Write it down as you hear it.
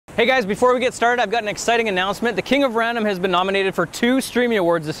Hey guys, before we get started, I've got an exciting announcement. The King of Random has been nominated for 2 Streamy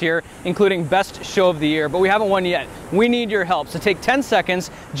Awards this year, including Best Show of the Year, but we haven't won yet. We need your help. So take 10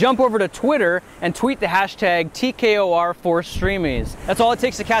 seconds, jump over to Twitter, and tweet the hashtag TKOR for Streamies. That's all it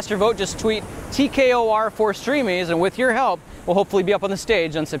takes to cast your vote. Just tweet TKOR for Streamies, and with your help, we'll hopefully be up on the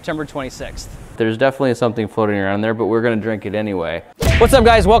stage on September 26th. There's definitely something floating around there, but we're gonna drink it anyway. What's up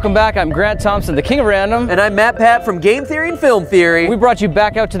guys, welcome back. I'm Grant Thompson, the King of Random. And I'm MatPat from Game Theory and Film Theory. We brought you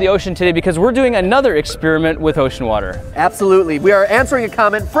back out to the ocean today because we're doing another experiment with ocean water. Absolutely. We are answering a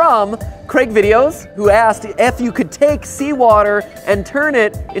comment from Craig Videos, who asked if you could take seawater and turn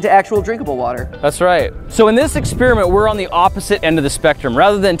it into actual drinkable water. That's right. So in this experiment, we're on the opposite end of the spectrum.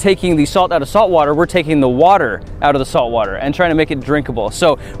 Rather than taking the salt out of salt water, we're taking the water out of the salt water and trying to make it drinkable.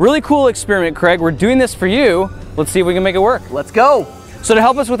 So really cool experiment, Craig. We're doing this for you. Let's see if we can make it work. Let's go. So to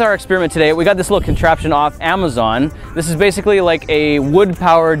help us with our experiment today, we got this little contraption off Amazon. This is basically like a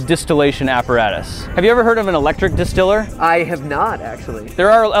wood-powered distillation apparatus. Have you ever heard of an electric distiller? I have not, actually.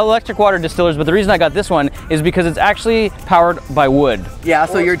 There are electric water distillers, but the reason I got this one is because it's actually powered by wood. Yeah,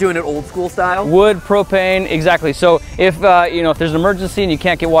 so you're doing it old school style? Wood, propane, exactly. So if if there's an emergency and you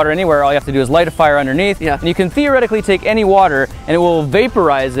can't get water anywhere, all you have to do is light a fire underneath. Yeah. And you can theoretically take any water and it will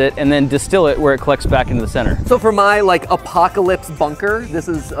vaporize it and then distill it where it collects back into the center. So for my apocalypse bunker, this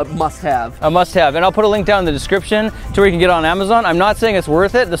is a must-have. A must-have, and I'll put a link down in the description to where you can get it on Amazon. I'm not saying it's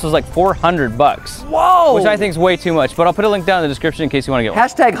worth it. This was like 400 bucks. Whoa! Which I think is way too much, but I'll put a link down in the description in case you want to get one.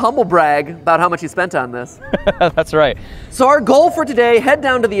 Hashtag humble brag about how much you spent on this. That's right. So our goal for today, head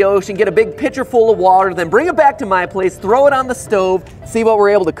down to the ocean, get a big pitcher full of water, then bring it back to my place, throw it on the stove, see what we're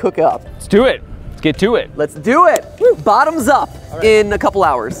able to cook up. Let's do it. Let's get to it. Let's do it. Woo. Bottoms up in a couple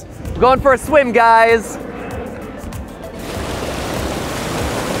hours. We're going for a swim, guys.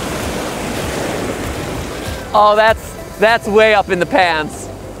 Oh, that's way up in the pants.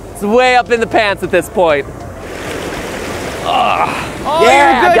 It's way up in the pants at this point. Oh,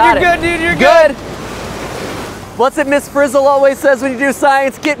 yeah, you're good, dude, you're good. What's it Miss Frizzle always says when you do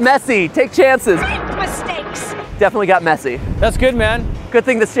science? Get messy, take chances. Make mistakes. Definitely got messy. That's good, man. Good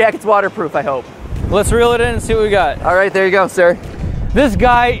thing this jacket's waterproof, I hope. Let's reel it in and see what we got. All right, there you go, sir. This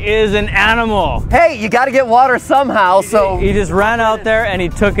guy is an animal. Hey, you gotta get water somehow, so. He just ran out there and he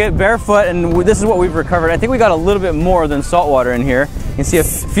took it barefoot, and this is what we've recovered. I think we got a little bit more than salt water in here. You can see a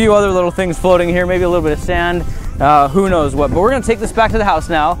few other little things floating here, maybe a little bit of sand, who knows what. But we're gonna take this back to the house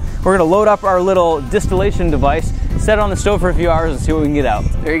now. We're gonna load up our little distillation device, set it on the stove for a few hours and see what we can get out.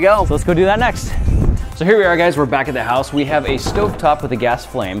 There you go. So let's go do that next. So here we are, guys, we're back at the house. We have a stovetop with a gas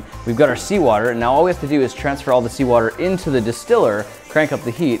flame. We've got our seawater, and now all we have to do is transfer all the seawater into the distiller, crank up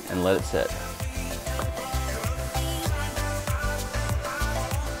the heat, and let it sit.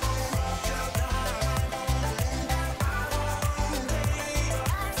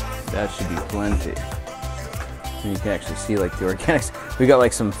 That should be plenty. And you can actually see like the organics. We got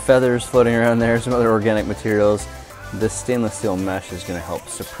like some feathers floating around there, some other organic materials. This stainless steel mesh is gonna help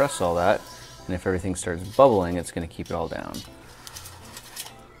suppress all that. And if everything starts bubbling, it's gonna keep it all down.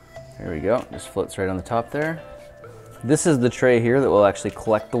 There we go, just floats right on the top there. This is the tray here that will actually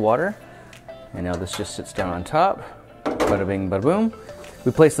collect the water. And now this just sits down on top. Bada bing, bada boom.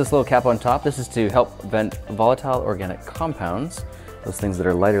 We place this little cap on top. This is to help vent volatile organic compounds, those things that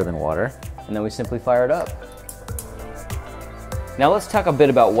are lighter than water. And then we simply fire it up. Now let's talk a bit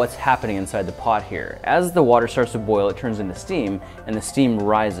about what's happening inside the pot here. As the water starts to boil, it turns into steam, and the steam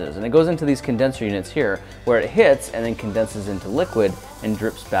rises. And it goes into these condenser units here, where it hits and then condenses into liquid and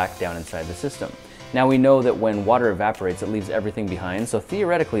drips back down inside the system. Now we know that when water evaporates, it leaves everything behind, so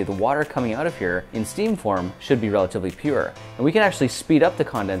theoretically the water coming out of here in steam form should be relatively pure. And we can actually speed up the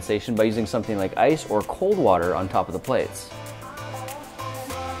condensation by using something like ice or cold water on top of the plates.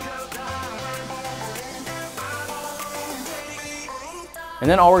 And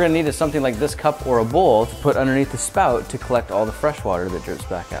then all we're gonna need is something like this cup or a bowl to put underneath the spout to collect all the fresh water that drips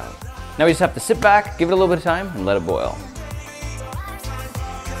back out. Now we just have to sit back, give it a little bit of time, and let it boil.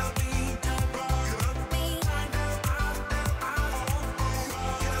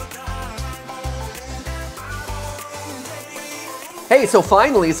 Hey, so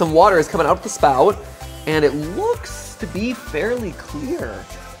finally some water is coming out of the spout, and it looks to be fairly clear.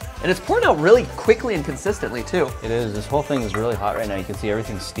 And it's pouring out really quickly and consistently too. It is. This whole thing is really hot right now. You can see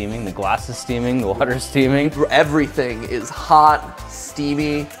everything's steaming. The glass is steaming. The water is steaming. Everything is hot,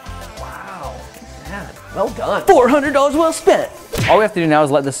 steamy. Wow, man, well done. $400 well spent. All we have to do now is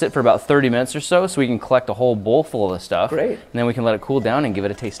let this sit for about 30 minutes or so we can collect a whole bowl full of the stuff. Great. And then we can let it cool down and give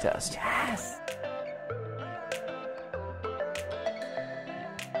it a taste test. Yes.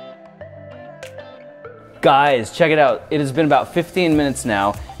 Guys, check it out. It has been about 15 minutes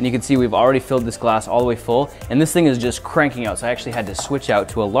now, and you can see we've already filled this glass all the way full, and this thing is just cranking out. So I actually had to switch out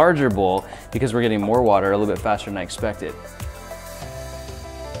to a larger bowl because we're getting more water a little bit faster than I expected.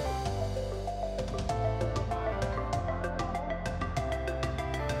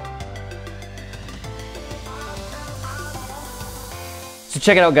 So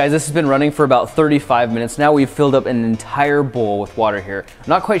check it out, guys. This has been running for about 35 minutes. Now we've filled up an entire bowl with water here. I'm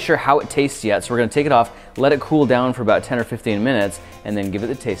not quite sure how it tastes yet, so we're gonna take it off, let it cool down for about 10 or 15 minutes, and then give it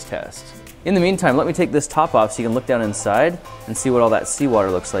the taste test. In the meantime, let me take this top off so you can look down inside and see what all that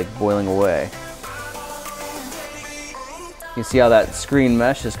seawater looks like boiling away. You see how that screen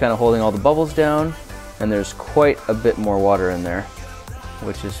mesh is kind of holding all the bubbles down, and there's quite a bit more water in there,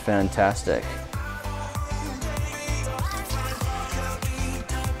 which is fantastic.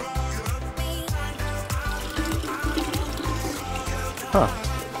 Huh.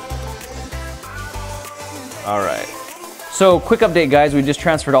 All right. So quick update, guys. We just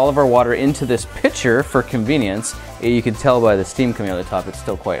transferred all of our water into this pitcher for convenience. You can tell by the steam coming out of the top, it's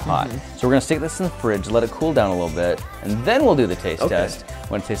still quite hot. So we're gonna stick this in the fridge, let it cool down a little bit, and then we'll do the taste test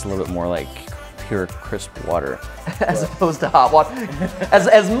when it tastes a little bit more like pure, crisp water. As opposed to hot water.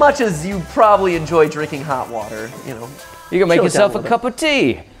 As much as you probably enjoy drinking hot water, you know. You can make yourself a cup of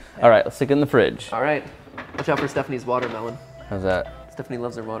tea. All right, let's stick it in the fridge. All right. Watch out for Stephanie's watermelon. How's that? Stephanie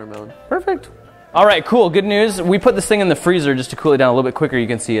loves her watermelon. Perfect. All right, cool, good news. We put this thing in the freezer just to cool it down a little bit quicker. You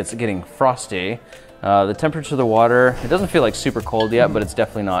can see it's getting frosty. The temperature of the water, it doesn't feel like super cold yet, but it's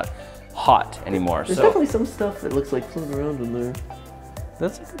definitely not hot anymore. There's definitely some stuff that looks like floating around in there.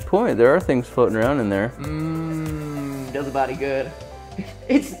 That's a good point. There are things floating around in there. Does a body good.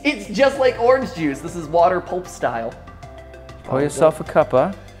 It's just like orange juice. This is water pulp style. Pour yourself a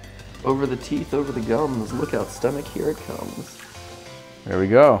cuppa. Over the teeth, over the gums. Look out, stomach, here it comes. There we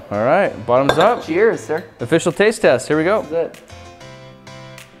go. All right, bottoms up. Cheers, sir. Official taste test. Here we go. That's it.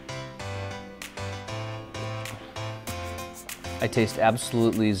 I taste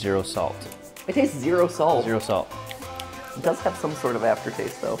absolutely zero salt. It tastes zero salt. Zero salt. It does have some sort of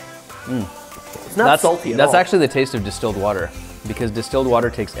aftertaste, though. It's not salty at all. That's actually the taste of distilled water, because distilled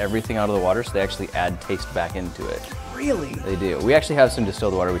water takes everything out of the water, so they actually add taste back into it. Really? They do. We actually have some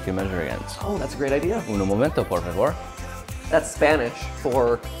distilled water we can measure against. Oh, that's a great idea. Un momento, por favor. That's Spanish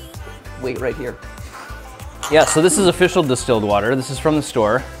for wait right here. Yeah, so this is official distilled water. This is from the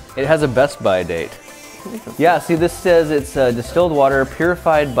store. It has a Best Buy date. Yeah, see, this says it's distilled water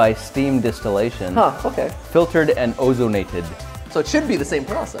purified by steam distillation. Huh, okay. Filtered and ozonated. So it should be the same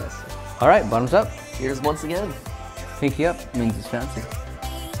process. All right, bottoms up. Cheers once again. Pinky up means it's fancy.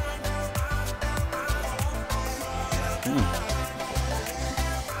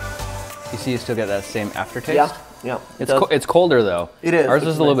 You see, you still get that same aftertaste? Yeah, yeah. It's colder though. It is. Ours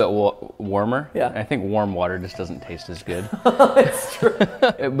is a little bit warmer. Yeah. I think warm water just doesn't taste as good. It's true.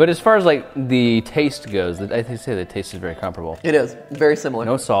 But as far as like the taste goes, I think the taste is very comparable. It is. Very similar.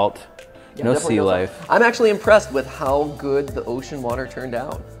 No salt. Yeah, no sea life. I'm actually impressed with how good the ocean water turned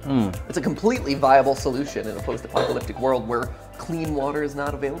out. It's a completely viable solution in a post-apocalyptic world where clean water is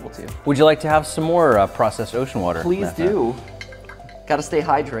not available to you. Would you like to have some more processed ocean water? Please do. Gotta stay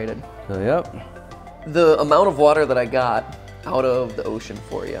hydrated. So, yep. The amount of water that I got out of the ocean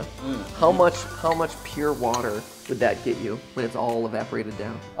for you, how much pure water would that get you when it's all evaporated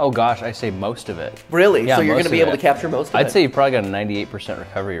down? Oh gosh, I say most of it. Really? Yeah, so you're most going to be of able it. to capture most of it? I'd say you probably got a 98%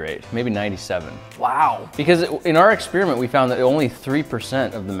 recovery rate, maybe 97. Wow. Because in our experiment, we found that only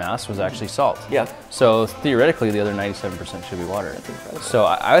 3% of the mass was actually salt. Yeah. So theoretically, the other 97% should be water. That's incredible. So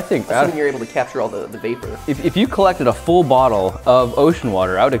I think Assuming you're able to capture all the vapor. if you collected a full bottle of ocean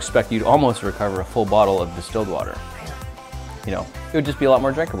water, I would expect you to almost recover a full bottle of distilled water. You know, it would just be a lot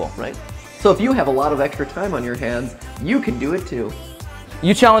more drinkable. Right. So if you have a lot of extra time on your hands, you can do it too.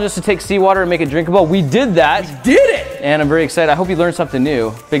 You challenged us to take seawater and make it drinkable. We did that. We did it! And I'm very excited. I hope you learned something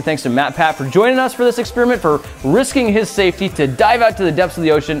new. Big thanks to MatPat for joining us for this experiment, for risking his safety to dive out to the depths of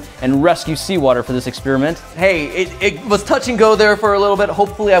the ocean and rescue seawater for this experiment. Hey, it was touch and go there for a little bit.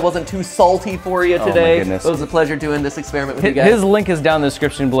 Hopefully I wasn't too salty for you today. Oh my goodness. It was a pleasure doing this experiment with you guys. His link is down in the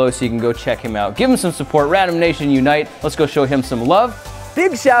description below, so you can go check him out. Give him some support. Random Nation Unite. Let's go show him some love.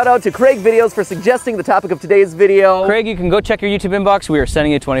 Big shout out to Craig Videos for suggesting the topic of today's video. Craig, you can go check your YouTube inbox. We are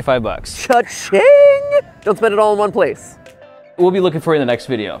sending you 25 bucks. Cha-ching! Don't spend it all in one place. We'll be looking for you in the next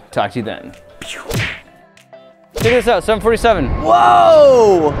video. Talk to you then. Check this out, 747.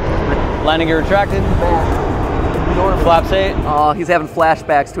 Whoa! Landing gear retracted. Flaps 8. Oh, he's having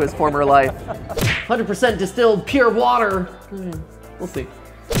flashbacks to his former life. 100% distilled pure water. We'll see.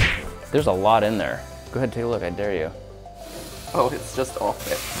 There's a lot in there. Go ahead and take a look, I dare you. Oh, it's just off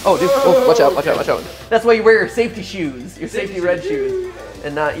there. Oh, dude, oh, watch out, watch out, watch out. That's why you wear your safety shoes, your safety red shoes,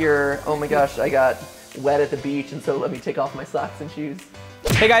 and not your, oh my gosh, I got wet at the beach, and so let me take off my socks and shoes.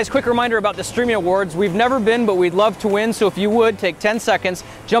 Hey guys, quick reminder about the Streamy Awards. We've never been, but we'd love to win, so if you would, take 10 seconds,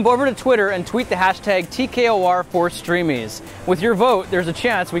 jump over to Twitter and tweet the hashtag TKOR for Streamies. With your vote, there's a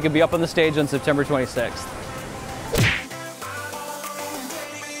chance we could be up on the stage on September 26th.